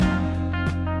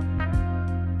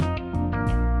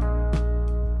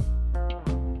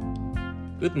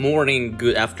Good morning,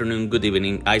 good afternoon, good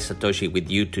evening. I Satoshi with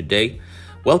you today.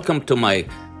 Welcome to my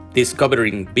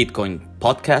Discovering Bitcoin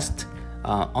podcast.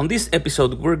 On this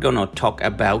episode, we're going to talk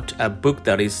about a book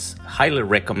that is highly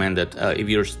recommended if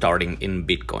you're starting in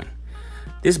Bitcoin.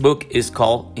 This book is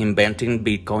called Inventing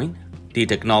Bitcoin, the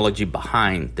technology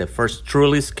behind the first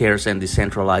truly scarce and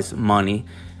decentralized money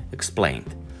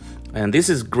explained. And this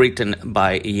is written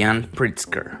by Jan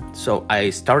Pritzker. So I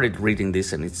started reading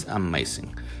this and it's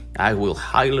amazing. I will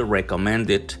highly recommend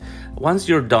it. Once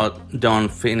you're done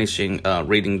finishing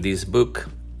reading this book,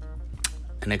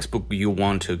 the next book you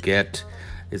want to get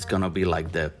is gonna be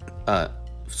like the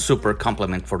super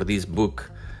complement for this book.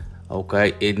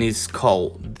 Okay, it is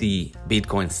called The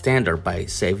Bitcoin Standard by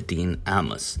Saifedean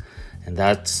Ammous, and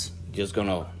that's just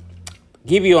gonna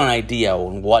give you an idea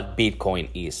on what Bitcoin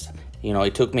is. You know,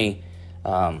 it took me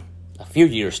a few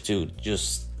years to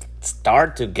just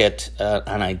start to get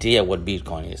an idea what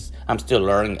Bitcoin is. I'm still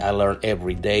learning. I learn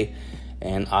every day,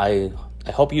 and I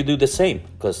hope you do the same,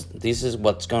 because this is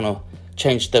what's gonna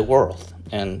change the world,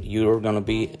 and you're gonna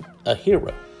be a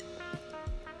hero.